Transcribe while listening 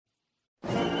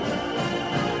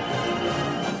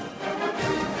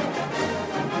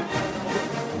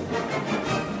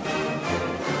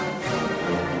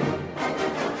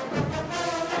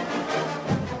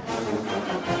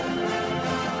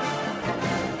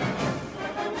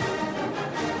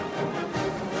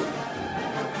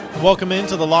Welcome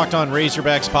into the Locked On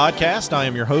Razorbacks podcast. I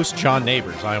am your host, John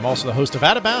Neighbors. I am also the host of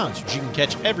Out of Bounds, which you can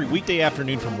catch every weekday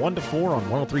afternoon from 1 to 4 on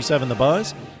 103.7 The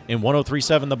Buzz and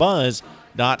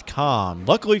 103.7thebuzz.com.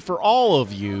 Luckily for all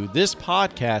of you, this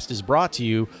podcast is brought to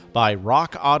you by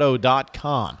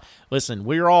rockauto.com. Listen,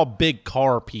 we're all big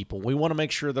car people. We want to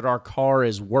make sure that our car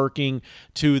is working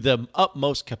to the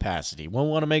utmost capacity. We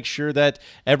want to make sure that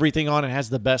everything on it has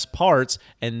the best parts,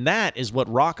 and that is what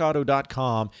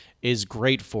rockauto.com is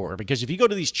great for. Because if you go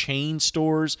to these chain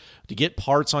stores to get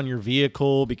parts on your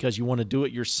vehicle because you want to do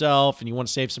it yourself and you want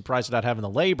to save some price without having the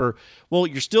labor, well,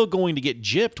 you're still going to get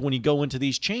gypped when you go into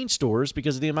these chain stores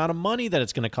because of the amount of money that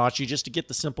it's going to cost you just to get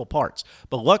the simple parts.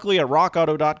 But luckily at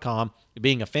rockauto.com,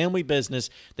 being a family business,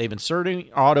 they've been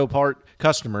serving auto part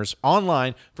customers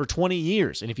online for 20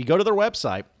 years. And if you go to their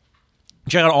website,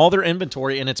 check out all their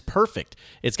inventory, and it's perfect.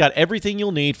 It's got everything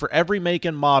you'll need for every make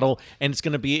and model, and it's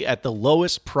going to be at the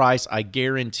lowest price, I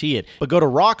guarantee it. But go to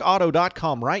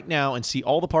rockauto.com right now and see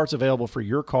all the parts available for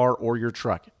your car or your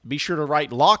truck. Be sure to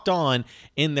write Locked On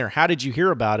in their How Did You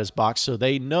Hear About Us box so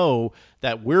they know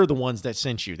that we're the ones that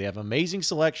sent you. They have amazing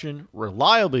selection,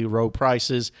 reliably low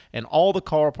prices, and all the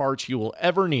car parts you will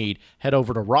ever need. Head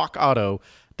over to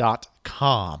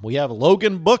rockauto.com. We have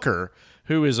Logan Booker,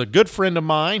 who is a good friend of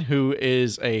mine, who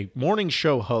is a morning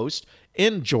show host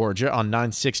in Georgia on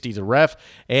 960 The Ref.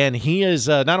 And he is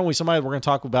not only somebody we're going to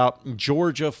talk about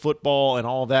Georgia football and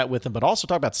all of that with him, but also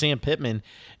talk about Sam Pittman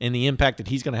and the impact that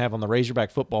he's going to have on the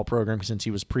Razorback football program since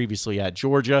he was previously at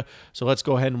Georgia. So let's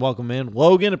go ahead and welcome in.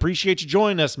 Logan, appreciate you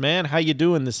joining us, man. How you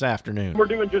doing this afternoon? We're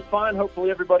doing just fine.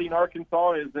 Hopefully everybody in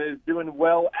Arkansas is doing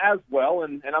well as well.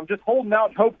 And I'm just holding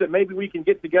out hope that maybe we can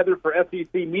get together for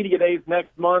SEC Media Days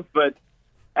next month, but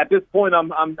at this point,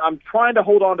 I'm trying to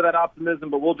hold on to that optimism,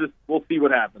 but we'll see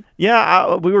what happens.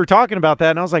 Yeah, we were talking about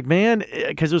that, and I was like, man,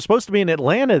 because it was supposed to be in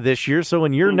Atlanta this year, so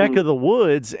in your neck of the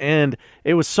woods, and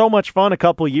it was so much fun a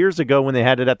couple of years ago when they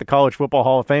had it at the College Football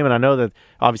Hall of Fame, and I know that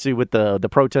obviously with the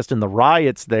protest and the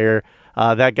riots there,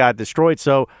 that got destroyed.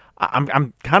 So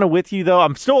I'm kind of with you, though.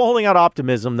 I'm still holding out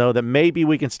optimism, though, that maybe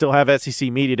we can still have SEC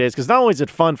Media Days, because not only is it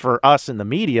fun for us in the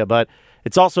media, but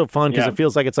it's also fun because it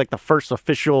feels like it's like the first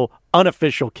unofficial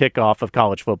kickoff of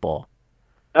college football.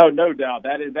 Oh, no doubt.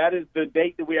 That is the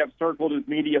date that we have circled as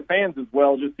media fans as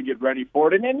well, just to get ready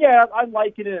for it. And yeah, I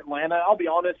like it in Atlanta. I'll be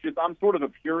honest, I'm sort of a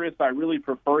purist. I really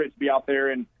prefer it to be out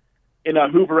there in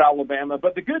Hoover, Alabama.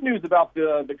 But the good news about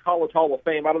the College Hall of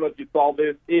Fame, I don't know if you saw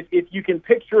this, if you can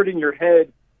picture it in your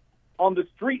head, on the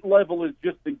street level is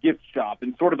just the gift shop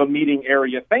and sort of a meeting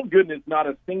area. Thank goodness not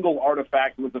a single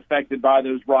artifact was affected by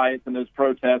those riots and those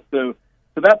protests. So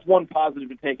that's one positive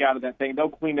to take out of that thing. They'll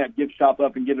clean that gift shop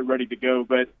up and get it ready to go.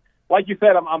 But like you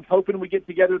said, I'm hoping we get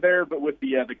together there. But with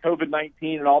the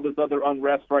COVID-19 and all this other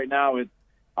unrest right now,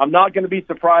 I'm not going to be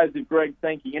surprised if Greg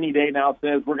Sankey any day now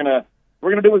says we're gonna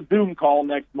do a Zoom call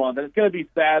next month, and it's going to be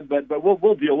sad, but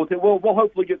we'll deal with it. We'll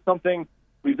hopefully get something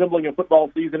resembling a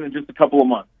football season in just a couple of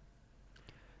months.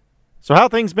 So how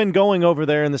things been going over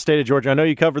there in the state of Georgia? I know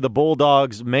you cover the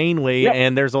Bulldogs mainly,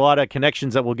 and there's a lot of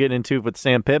connections that we'll get into with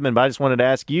Sam Pittman, but I just wanted to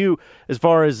ask you, as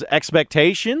far as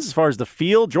expectations, as far as the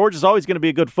field, Georgia's always going to be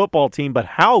a good football team, but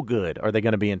how good are they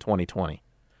going to be in 2020?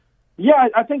 Yeah,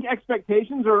 I think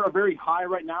expectations are very high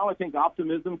right now. I think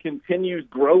optimism continues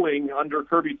growing under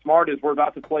Kirby Smart as we're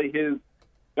about to play his,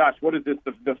 what is this,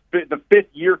 the fifth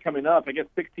year coming up, I guess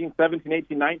 16, 17,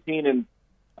 18, 19, and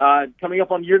coming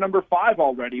up on year number 5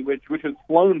 already, which has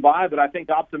flown by, but I think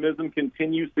optimism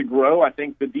continues to grow. I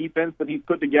think the defense that he's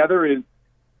put together is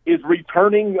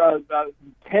returning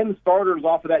 10 starters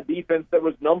off of that defense that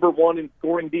was number 1 in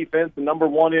scoring defense and number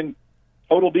 1 in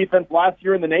total defense last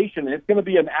year in the nation. And it's going to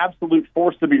be an absolute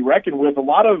force to be reckoned with. A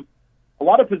lot of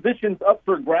positions up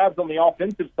for grabs on the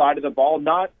offensive side of the ball.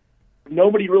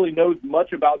 Nobody really knows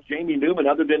much about Jamie Newman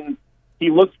other than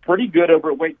he looks pretty good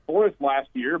over at Wake Forest last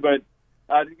year, but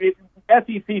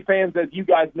SEC fans, as you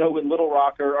guys know in Little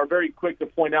Rock, are very quick to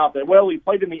point out that, well, he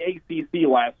played in the ACC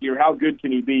last year. How good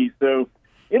can he be? So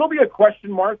it'll be a question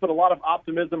mark, but a lot of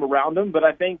optimism around him. But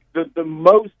I think the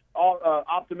most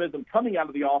optimism coming out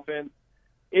of the offense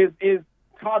is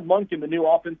Todd Monken, the new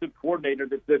offensive coordinator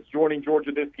that's joining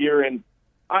Georgia this year. And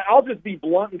I'll just be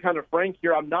blunt and kind of frank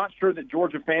here. I'm not sure that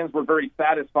Georgia fans were very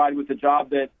satisfied with the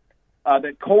job that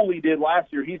Coley did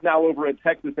last year. He's now over at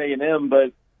Texas A&M,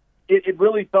 but it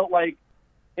really felt like,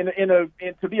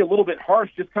 to be a little bit harsh,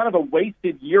 just kind of a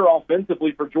wasted year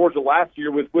offensively for Georgia last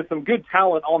year with some good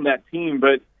talent on that team.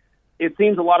 But it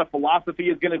seems a lot of philosophy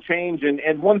is going to change.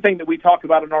 And one thing that we talk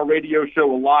about in our radio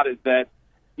show a lot is that,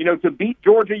 to beat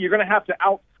Georgia, you're going to have to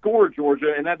outscore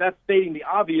Georgia, and that's stating the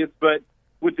obvious. But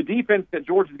with the defense that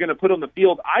Georgia's going to put on the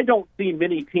field, I don't see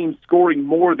many teams scoring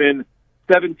more than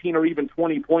 17 or even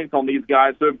 20 points on these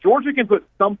guys. So if Georgia can put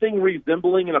something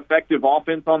resembling an effective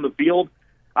offense on the field,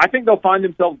 I think they'll find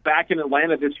themselves back in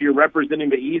Atlanta this year representing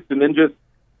the East, and then just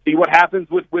see what happens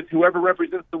with whoever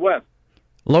represents the West.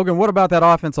 Logan, what about that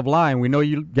offensive line? We know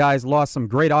you guys lost some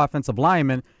great offensive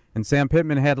linemen, and Sam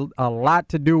Pittman had a lot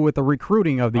to do with the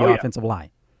recruiting of the offensive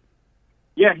line.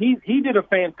 Yeah, he did a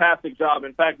fantastic job.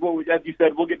 In fact, as you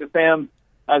said, we'll get to Sam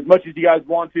as much as you guys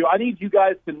want to. I need you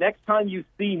guys to, next time you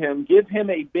see him, give him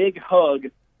a big hug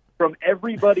from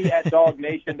everybody at Dog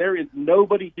Nation. There is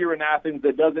nobody here in Athens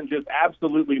that doesn't just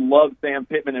absolutely love Sam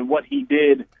Pittman and what he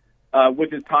did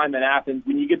with his time in Athens.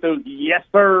 When you get those yes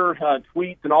sir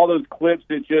tweets and all those clips,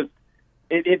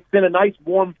 it's been a nice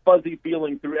warm fuzzy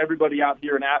feeling through everybody out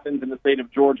here in Athens and the state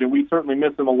of Georgia. We certainly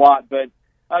miss him a lot. But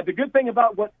the good thing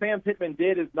about what Sam Pittman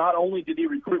did is not only did he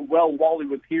recruit well while he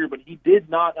was here, but he did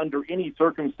not under any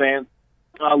circumstance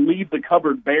leave the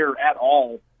cupboard bare at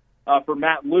all for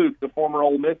Matt Luke, the former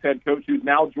Ole Miss head coach, who's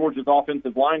now Georgia's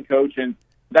offensive line coach. And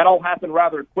that all happened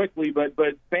rather quickly, but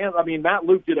Matt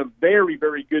Luke did a very,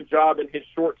 very good job in his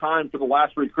short time for the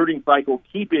last recruiting cycle,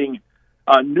 keeping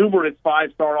numerous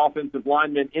five-star offensive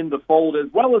linemen in the fold,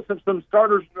 as well as some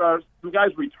starters, some guys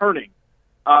returning.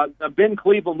 Ben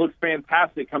Cleveland looks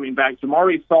fantastic coming back.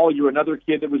 Jamari Sawyer, another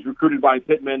kid that was recruited by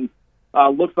Pittman,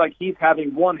 looks like he's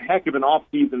having one heck of an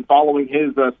offseason following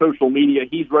his social media.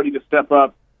 He's ready to step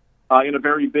up in a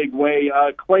very big way.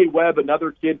 Clay Webb,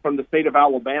 another kid from the state of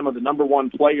Alabama, the number one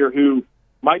player who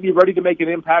might be ready to make an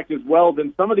impact as well.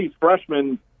 Then some of these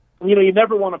freshmen, you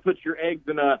never want to put your eggs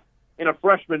in a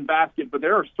freshman basket, but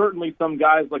there are certainly some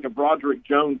guys like a Broderick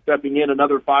Jones stepping in,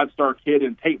 another five-star kid,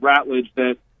 and Tate Ratledge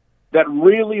that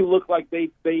really look like they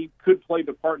could play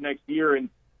the part next year. And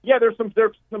yeah, there's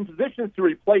some positions to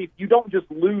replace. You don't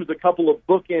just lose a couple of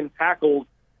bookend tackles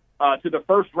to the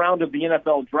first round of the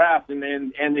NFL draft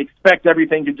and expect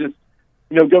everything to just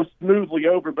go smoothly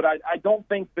over. But I don't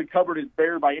think the cupboard is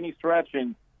bare by any stretch,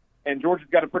 and Georgia's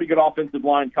got a pretty good offensive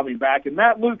line coming back. And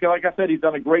Matt Luke, like I said, he's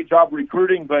done a great job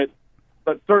recruiting, but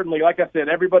certainly, like I said,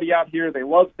 everybody out here, they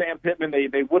love Sam Pittman.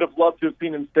 They would have loved to have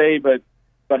seen him stay, but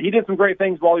he did some great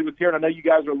things while he was here, and I know you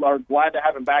guys are glad to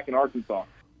have him back in Arkansas.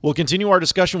 We'll continue our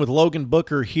discussion with Logan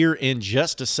Booker here in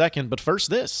just a second, but first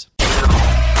this.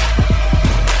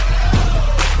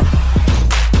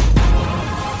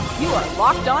 You are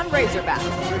Locked On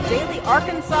Razorbacks, your daily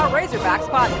Arkansas Razorbacks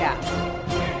podcast.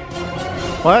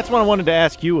 Well, that's what I wanted to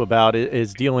ask you about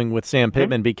is dealing with Sam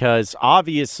Pittman, because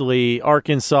obviously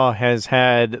Arkansas has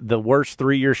had the worst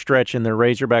 3-year stretch in their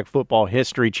Razorback football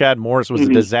history. Chad Morris was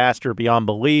a disaster beyond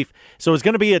belief, so it's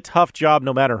going to be a tough job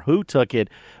no matter who took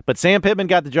it. But Sam Pittman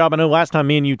got the job. I know last time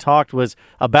me and you talked was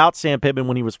about Sam Pittman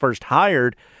when he was first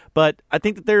hired, but I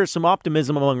think that there is some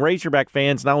optimism among Razorback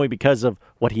fans, not only because of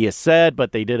what he has said,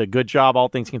 but they did a good job, all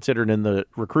things considered, in the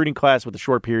recruiting class with the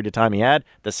short period of time he had.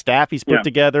 The staff he's put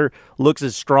together looks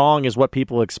as strong as what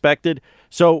people expected.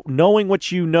 So knowing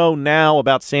what you know now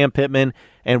about Sam Pittman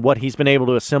and what he's been able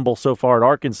to assemble so far at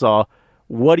Arkansas,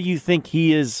 what do you think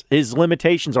his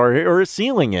limitations are, or his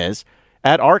ceiling is,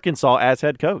 at Arkansas as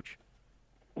head coach?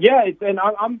 Yeah, and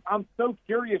I'm so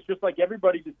curious, just like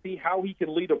everybody, to see how he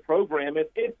can lead a program.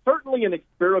 It's certainly an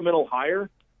experimental hire,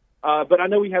 but I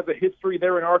know he has a history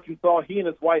there in Arkansas. He and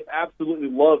his wife absolutely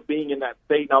love being in that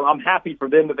state. Now, I'm happy for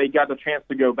them that they got the chance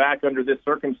to go back under this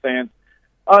circumstance.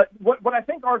 What I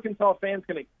think Arkansas fans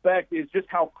can expect is just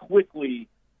how quickly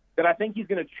that I think he's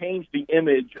going to change the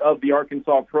image of the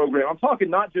Arkansas program. I'm talking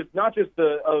not just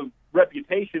of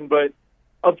reputation, but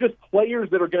of just players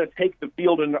that are going to take the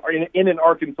field in an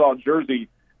Arkansas jersey.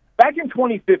 Back in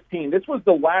 2015, this was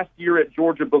the last year at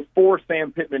Georgia before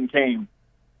Sam Pittman came.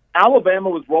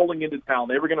 Alabama was rolling into town.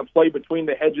 They were going to play between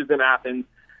the hedges in Athens.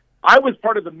 I was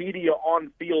part of the media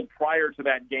on field prior to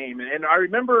that game, and I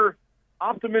remember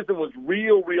optimism was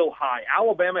real, real high.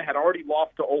 Alabama had already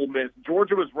lost to Ole Miss.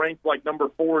 Georgia was ranked like number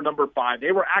 4, number 5.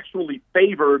 They were actually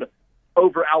favored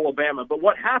over Alabama. But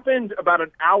what happened about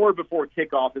an hour before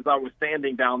kickoff, as I was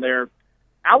standing down there,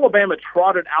 Alabama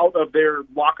trotted out of their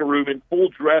locker room in full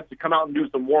dress to come out and do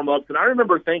some warm-ups. And I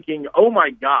remember thinking, oh, my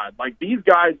God, like these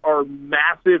guys are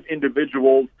massive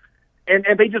individuals, and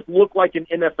they just look like an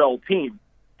NFL team.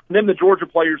 And then the Georgia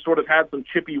players sort of had some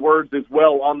chippy words as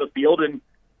well on the field. And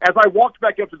as I walked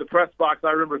back up to the press box,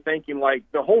 I remember thinking, like,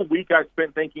 the whole week I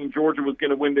spent thinking Georgia was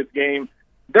going to win this game.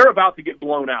 They're about to get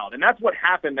blown out. And that's what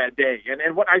happened that day.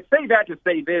 And what I say that to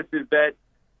say this is that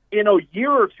in a year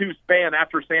or two span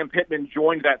after Sam Pittman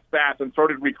joined that staff and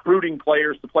started recruiting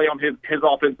players to play on his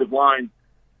offensive line,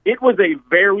 it was a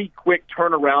very quick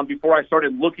turnaround before I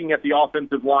started looking at the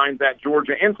offensive lines at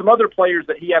Georgia and some other players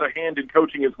that he had a hand in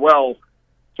coaching as well,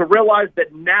 to realize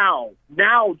that now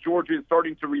Georgia is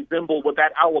starting to resemble what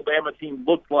that Alabama team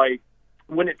looked like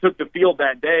when it took the field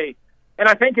that day. And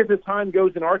I think as his time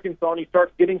goes in Arkansas and he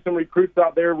starts getting some recruits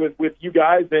out there with you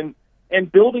guys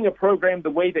and building a program the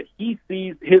way that he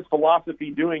sees his philosophy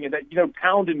doing, and that,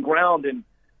 pound and ground and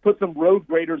put some road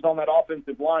graders on that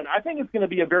offensive line, I think it's going to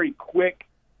be a very quick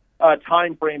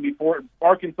time frame before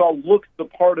Arkansas looks the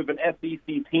part of an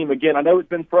SEC team again. I know it's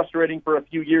been frustrating for a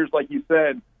few years, like you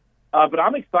said, but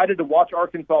I'm excited to watch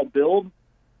Arkansas build.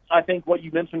 I think what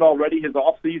you mentioned already, his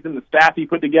offseason, the staff he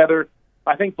put together,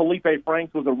 I think Felipe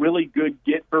Franks was a really good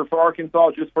get for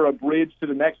Arkansas, just for a bridge to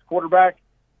the next quarterback.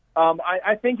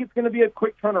 I think it's going to be a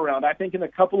quick turnaround. I think in a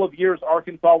couple of years,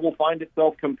 Arkansas will find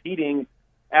itself competing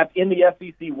in the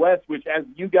SEC West, which, as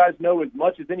you guys know as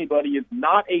much as anybody, is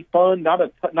not a fun, not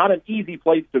an easy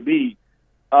place to be.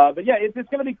 But yeah, it's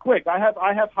going to be quick. I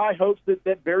have high hopes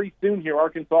that very soon here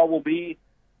Arkansas will be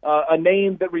a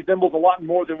name that resembles a lot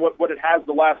more than what it has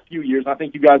the last few years. I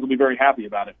think you guys will be very happy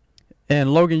about it.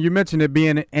 And Logan, you mentioned it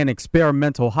being an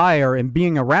experimental hire and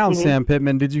being around Sam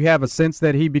Pittman. Did you have a sense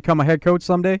that he'd become a head coach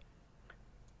someday?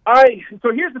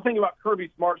 So here's the thing about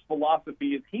Kirby Smart's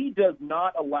philosophy is he does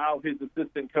not allow his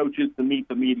assistant coaches to meet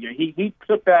the media. He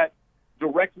took that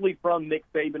directly from Nick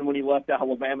Saban when he left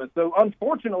Alabama. So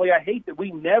unfortunately, I hate that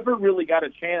we never really got a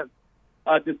chance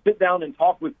to sit down and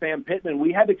talk with Sam Pittman.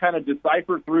 We had to kind of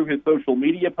decipher through his social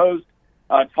media posts,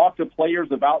 talk to players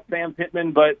about Sam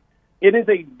Pittman, but it is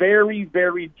a very,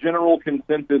 very general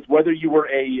consensus, whether you were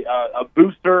a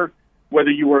booster, whether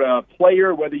you were a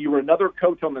player, whether you were another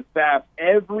coach on the staff,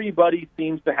 everybody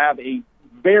seems to have a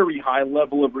very high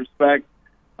level of respect,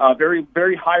 very,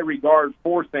 very high regard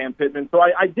for Sam Pittman. So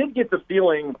I did get the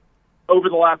feeling over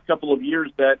the last couple of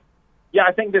years that, yeah,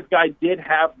 I think this guy did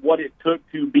have what it took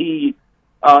to be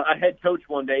a head coach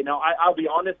one day. Now, I'll be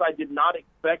honest, I did not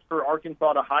expect for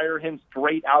Arkansas to hire him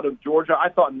straight out of Georgia. I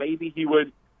thought maybe he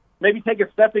would take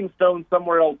a stepping stone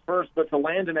somewhere else first, but to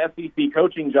land an SEC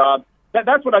coaching job,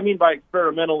 that's what I mean by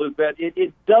experimental, is that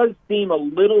it does seem a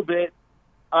little bit,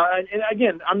 and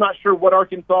again, I'm not sure what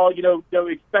Arkansas,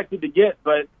 expected to get,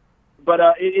 but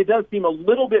it does seem a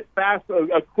little bit fast,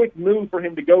 a quick move for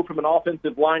him to go from an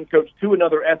offensive line coach to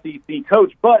another SEC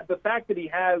coach. But the fact that he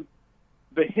has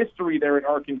the history there at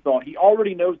Arkansas, he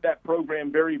already knows that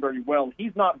program very, very well.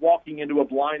 He's not walking into a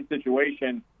blind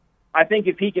situation. I think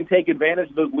if he can take advantage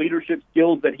of those leadership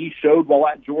skills that he showed while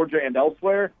at Georgia and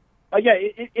elsewhere,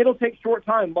 it'll take short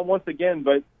time once again,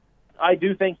 but I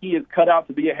do think he is cut out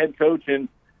to be a head coach, and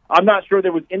I'm not sure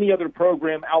there was any other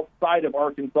program outside of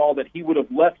Arkansas that he would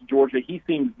have left Georgia. He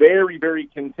seemed very, very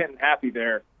content and happy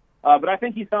there. But I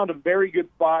think he found a very good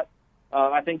spot.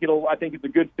 I think it's a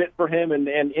good fit for him, and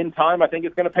in time, I think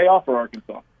it's going to pay off for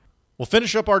Arkansas. We'll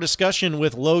finish up our discussion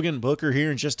with Logan Booker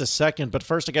here in just a second, but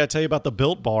first I got to tell you about the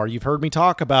Built Bar. You've heard me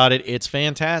talk about it. It's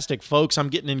fantastic, folks. I'm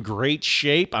getting in great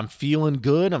shape. I'm feeling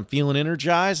good. I'm feeling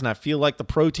energized, and I feel like the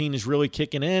protein is really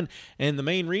kicking in, and the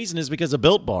main reason is because of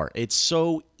Built Bar. It's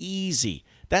so easy.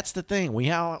 That's the thing. We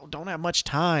don't have much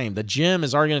time. The gym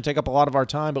is already going to take up a lot of our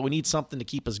time, but we need something to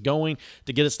keep us going,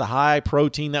 to get us the high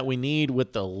protein that we need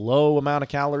with the low amount of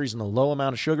calories and the low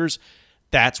amount of sugars.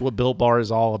 That's what Built Bar is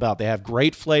all about. They have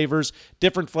great flavors,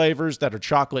 different flavors that are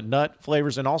chocolate nut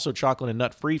flavors, and also chocolate and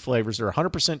nut-free flavors. They're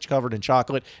 100% covered in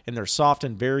chocolate, and they're soft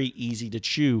and very easy to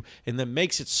chew, and that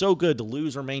makes it so good to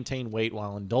lose or maintain weight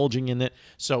while indulging in it.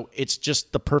 So it's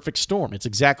just the perfect storm. It's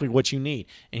exactly what you need.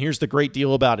 And here's the great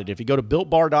deal about it. If you go to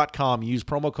BuiltBar.com, use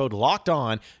promo code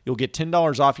LOCKEDON, you'll get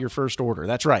 $10 off your first order.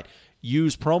 That's right.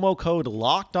 Use promo code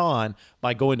LOCKEDON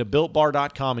by going to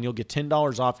BuiltBar.com, and you'll get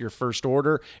 $10 off your first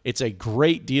order. It's a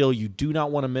great deal. You do not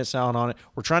want to miss out on it.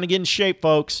 We're trying to get in shape,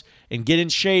 folks, and get in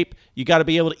shape, you got to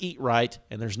be able to eat right,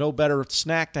 and there's no better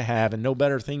snack to have and no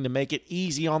better thing to make it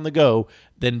easy on the go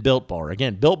than Built Bar.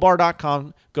 Again,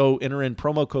 BuiltBar.com. Go enter in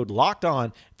promo code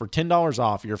LOCKEDON for $10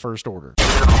 off your first order.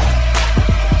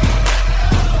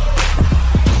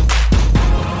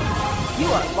 You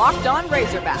are Locked On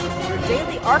Razorbacks, your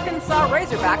daily Arkansas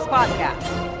Razorbacks podcast.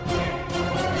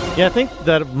 Yeah, I think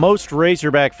that most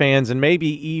Razorback fans, and maybe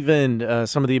even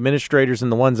some of the administrators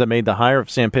and the ones that made the hire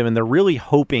of Sam Pittman, they're really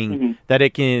hoping that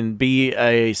it can be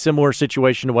a similar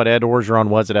situation to what Ed Orgeron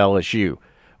was at LSU,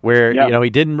 where he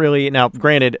didn't really. Now,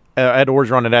 granted, Ed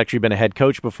Orgeron had actually been a head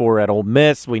coach before at Ole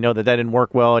Miss. We know that didn't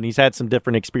work well, and he's had some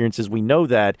different experiences. We know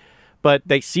that. But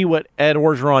they see what Ed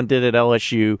Orgeron did at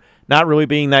LSU, not really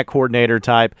being that coordinator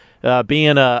type,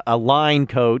 being a line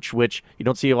coach, which you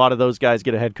don't see a lot of those guys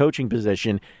get a head coaching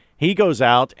position. he goes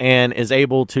out and is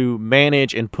able to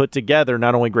manage and put together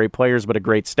not only great players but a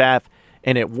great staff,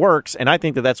 and it works. And I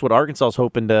think that that's what Arkansas is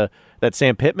hoping that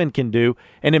Sam Pittman can do.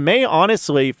 And it may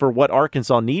honestly, for what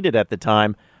Arkansas needed at the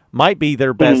time, might be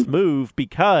their best move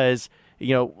because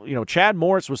you know, Chad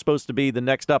Morris was supposed to be the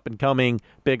next up-and-coming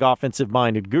big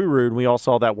offensive-minded guru, and we all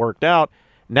saw that worked out.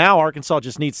 Now Arkansas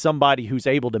just needs somebody who's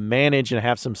able to manage and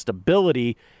have some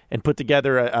stability and put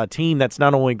together a team that's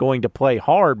not only going to play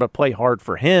hard, but play hard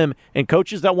for him, and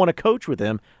coaches that want to coach with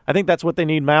him. I think that's what they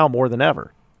need now more than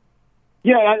ever.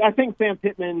 Yeah, I think Sam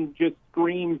Pittman just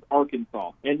screams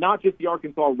Arkansas, and not just the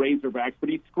Arkansas Razorbacks, but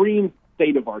he screams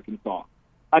state of Arkansas.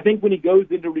 I think when he goes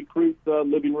into recruits'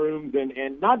 living rooms,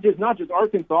 and not just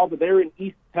Arkansas, but they're in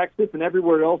East Texas and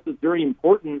everywhere else that's very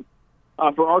important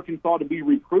for Arkansas to be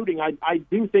recruiting. I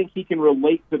do think he can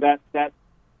relate to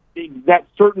that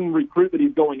certain recruit that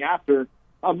he's going after.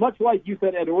 Much like you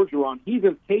said, Ed Orgeron, he's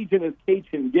as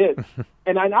Cajun gets.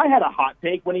 And I had a hot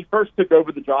take when he first took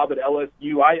over the job at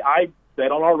LSU. I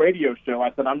said on our radio show,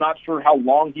 I said, I'm not sure how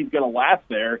long he's going to last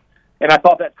there. And I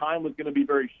thought that time was going to be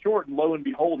very short. And lo and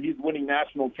behold, he's winning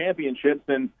national championships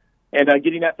and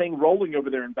getting that thing rolling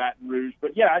over there in Baton Rouge.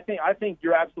 But yeah, I think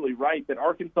you're absolutely right that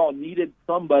Arkansas needed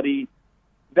somebody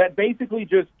that basically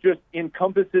just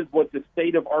encompasses what the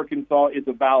state of Arkansas is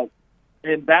about,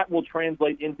 and that will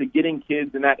translate into getting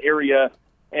kids in that area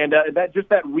and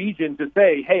that region to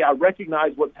say, hey, I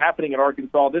recognize what's happening in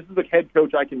Arkansas. This is a head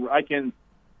coach I can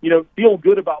feel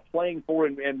good about playing for,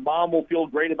 and mom will feel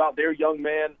great about their young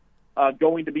man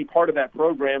going to be part of that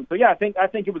program. So yeah, I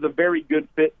think it was a very good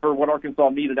fit for what Arkansas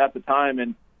needed at the time.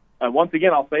 And once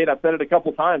again, I'll say it. I've said it a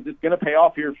couple times. It's going to pay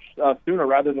off here sooner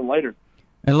rather than later.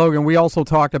 And Logan, we also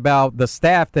talked about the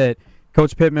staff that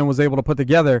Coach Pittman was able to put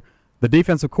together. The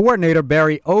defensive coordinator,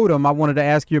 Barry Odom, I wanted to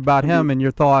ask you about him and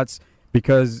your thoughts,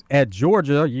 because at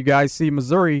Georgia, you guys see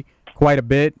Missouri quite a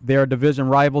bit. They're a division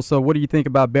rival. So what do you think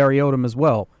about Barry Odom as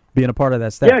well, being a part of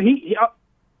that staff? Yeah,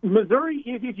 Missouri,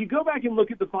 if you go back and look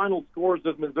at the final scores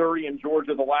of Missouri and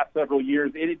Georgia the last several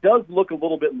years, it does look a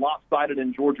little bit lopsided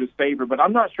in Georgia's favor, but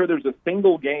I'm not sure there's a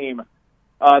single game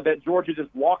that Georgia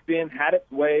just walked in, had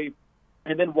its way,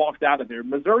 and then walked out of there.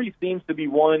 Missouri seems to be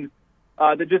one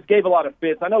that just gave a lot of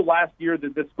fits. I know last year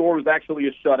that the score was actually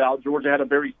a shutout. Georgia had a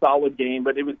very solid game,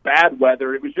 but it was bad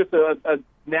weather. It was just a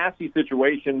nasty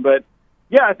situation, but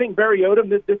yeah, I think Barry Odom,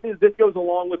 this goes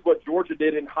along with what Georgia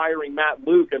did in hiring Matt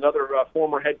Luke, another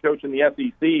former head coach in the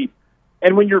SEC.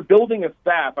 And when you're building a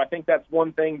staff, I think that's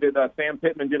one thing that Sam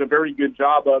Pittman did a very good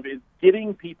job of, is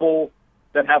getting people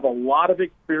that have a lot of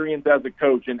experience as a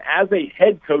coach. And as a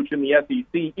head coach in the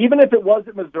SEC, even if it was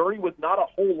at Missouri with not a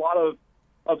whole lot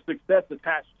of success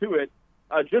attached to it,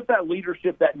 just that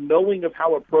leadership, that knowing of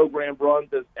how a program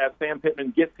runs as Sam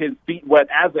Pittman gets his feet wet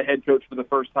as a head coach for the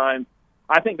first time,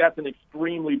 I think that's an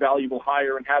extremely valuable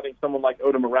hire, and having someone like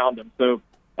Odom around him. So,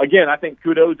 again, I think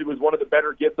kudos. It was one of the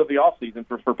better gifts of the offseason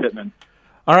for Pittman.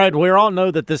 All right, we all know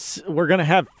that we're going to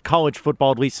have college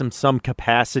football at least in some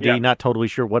capacity. Yeah. Not totally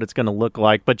sure what it's going to look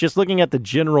like, but just looking at the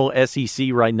general SEC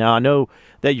right now, I know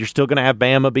that you're still going to have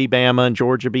Bama be Bama and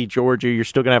Georgia be Georgia. You're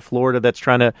still going to have Florida that's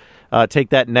trying to take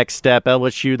that next step.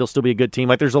 LSU, they'll still be a good team.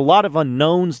 Like, there's a lot of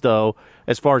unknowns, though,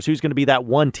 as far as who's going to be that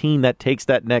one team that takes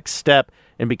that next step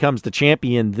and becomes the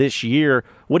champion this year.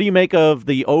 What do you make of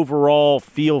the overall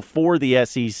feel for the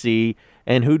SEC?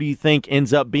 And who do you think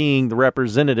ends up being the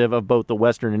representative of both the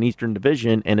Western and Eastern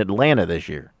Division in Atlanta this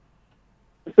year?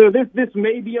 So this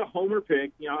may be a homer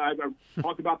pick. I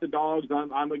talk about the Dogs.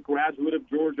 I'm a graduate of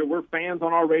Georgia. We're fans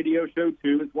on our radio show,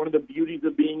 too. It's one of the beauties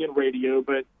of being in radio.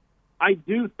 But I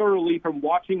do thoroughly, from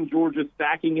watching Georgia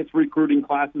stacking its recruiting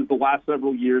classes the last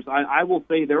several years, I will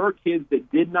say there are kids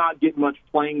that did not get much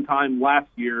playing time last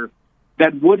year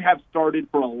that would have started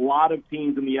for a lot of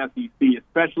teams in the SEC,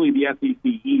 especially the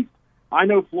SEC East. I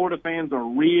know Florida fans are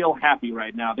real happy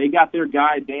right now. They got their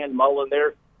guy, Dan Mullen,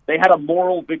 there. They had a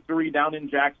moral victory down in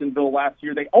Jacksonville last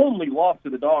year. They only lost to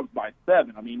the Dogs by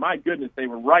 7. I mean, my goodness, they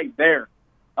were right there.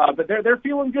 But they're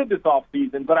feeling good this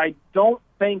offseason, but I don't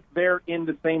think they're in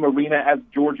the same arena as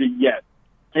Georgia yet.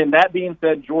 And that being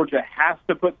said, Georgia has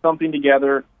to put something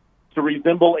together to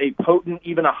resemble a potent,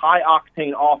 even a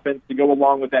high-octane offense to go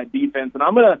along with that defense. And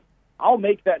I'll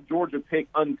make that Georgia pick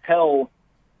until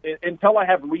I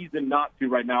have reason not to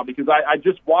right now, because I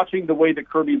just watching the way that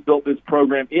Kirby's built this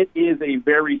program, it is a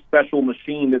very special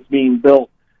machine that's being built.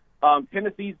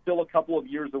 Tennessee's still a couple of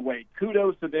years away.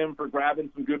 Kudos to them for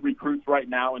grabbing some good recruits right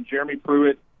now, and Jeremy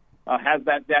Pruitt has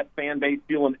that fan base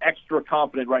feeling extra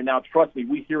confident right now. Trust me,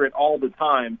 we hear it all the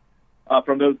time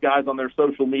from those guys on their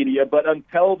social media. But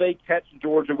until they catch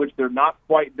Georgia, which they're not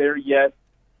quite there yet,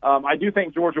 I do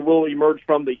think Georgia will emerge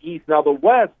from the East. Now, the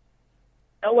West,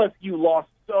 LSU lost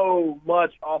so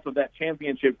much off of that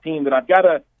championship team that I've got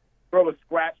to throw a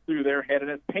scratch through their head.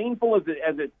 And as painful as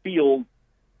it feels,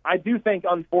 I do think,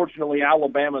 unfortunately,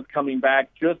 Alabama's coming back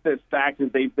just as stacked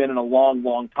as they've been in a long,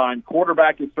 long time.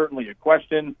 Quarterback is certainly a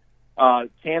question.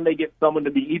 Can they get someone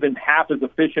to be even half as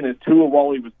efficient as Tua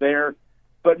while he was there?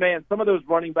 But, man, some of those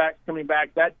running backs coming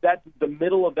back, that's the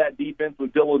middle of that defense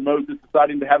with Dylan Moses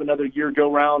deciding to have another year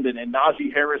go round and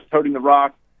Najee Harris toting the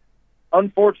rock.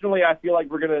 Unfortunately, I feel like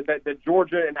that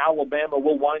Georgia and Alabama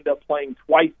will wind up playing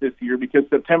twice this year because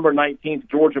September 19th,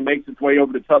 Georgia makes its way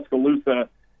over to Tuscaloosa.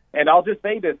 And I'll just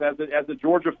say this, as a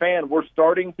Georgia fan, we're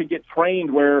starting to get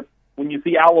trained where when you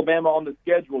see Alabama on the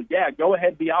schedule, go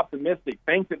ahead, be optimistic.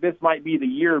 Think that this might be the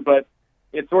year, but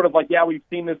it's sort of like, we've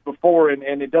seen this before,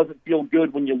 and it doesn't feel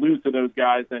good when you lose to those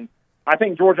guys. And I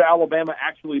think Georgia, Alabama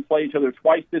actually play each other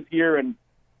twice this year, and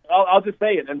I'll just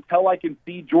say it, until I can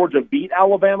see Georgia beat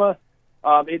Alabama,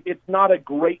 it's not a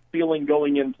great feeling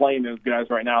going in playing those guys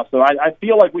right now. So I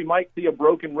feel like we might see a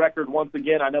broken record once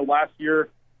again. I know last year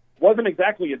wasn't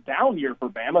exactly a down year for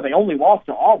Bama. They only lost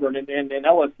to Auburn and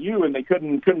LSU, and they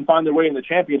couldn't find their way in the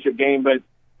championship game. But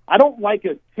I don't like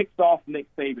a ticked-off Nick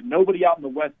Saban. Nobody out in the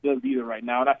West does either right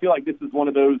now. And I feel like this is one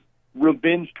of those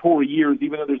revenge tour years,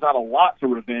 even though there's not a lot to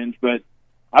revenge. But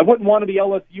I wouldn't want to be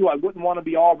LSU. I wouldn't want to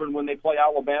be Auburn when they play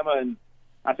Alabama. And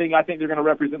I think they're going to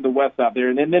represent the West out there.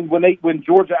 And then when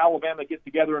Georgia, Alabama get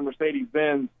together in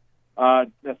Mercedes-Benz,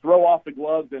 throw off the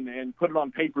gloves and put it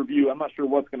on pay-per-view, I'm not sure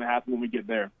what's going to happen when we get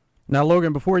there. Now,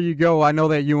 Logan, before you go, I know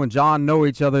that you and John know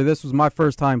each other. This was my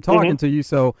first time talking to you,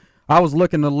 so I was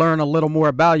looking to learn a little more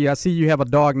about you. I see you have a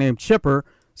dog named Chipper,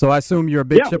 so I assume you're a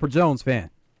big Chipper Jones fan.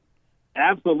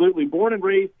 Absolutely. Born and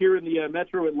raised here in the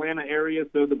metro Atlanta area,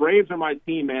 so the Braves are my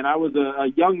team, man. I was a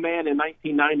young man in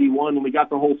 1991 when we got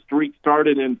the whole streak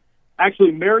started, and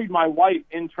actually married my wife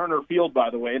in Turner Field, by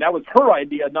the way. That was her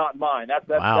idea, not mine. That's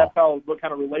what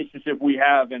kind of relationship we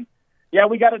have. And yeah,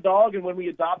 we got a dog, and when we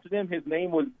adopted him, his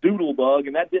name was Doodlebug,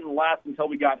 and that didn't last until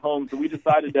we got home, so we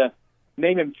decided to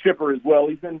name him Chipper as well.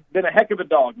 He's been a heck of a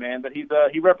dog, man, but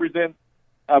he represents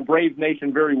Braves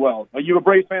Nation very well. Are you a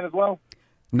Braves fan as well?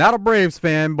 Not a Braves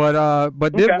fan, but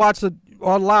did watch a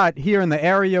lot here in the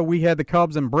area. We had the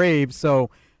Cubs and Braves, so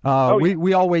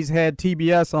we always had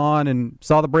TBS on and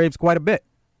saw the Braves quite a bit.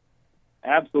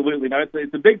 Absolutely. Now,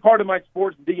 it's a big part of my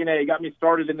sports DNA. It got me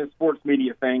started in this sports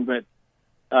media thing, but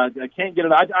I can't get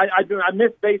it. I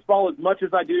miss baseball as much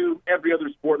as I do every other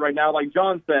sport right now. Like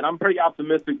John said, I'm pretty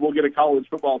optimistic we'll get a college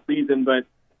football season, but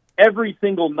every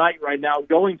single night right now,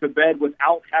 going to bed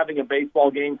without having a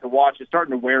baseball game to watch is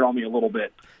starting to wear on me a little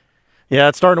bit. Yeah,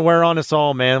 it's starting to wear on us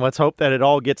all, man. Let's hope that it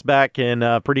all gets back in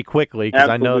pretty quickly because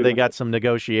I know they got some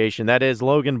negotiation. That is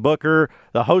Logan Booker,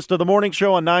 the host of the morning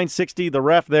show on 960, The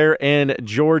Ref there in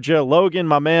Georgia. Logan,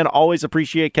 my man, always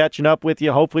appreciate catching up with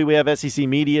you. Hopefully we have SEC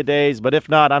Media Days, but if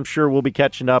not, I'm sure we'll be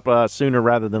catching up sooner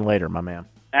rather than later, my man.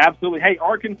 Absolutely. Hey,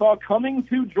 Arkansas coming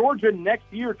to Georgia next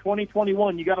year,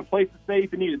 2021. You got a place to stay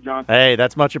if you need it, John. Hey,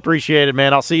 that's much appreciated,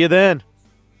 man. I'll see you then.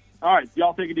 All right.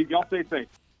 Y'all take it easy. Y'all stay safe.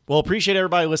 Well, appreciate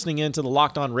everybody listening in to the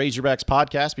Locked On Razorbacks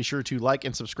podcast. Be sure to like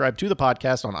and subscribe to the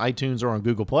podcast on iTunes or on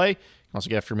Google Play. You can also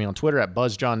get after me on Twitter at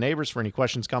BuzzJohnNeighbors for any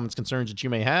questions, comments, concerns that you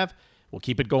may have. We'll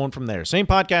keep it going from there. Same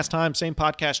podcast time, same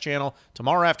podcast channel.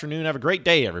 Tomorrow afternoon. Have a great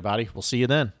day, everybody. We'll see you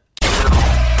then.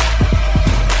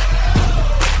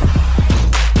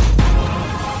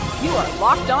 You are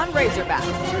Locked On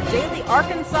Razorbacks, your daily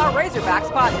Arkansas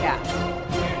Razorbacks podcast.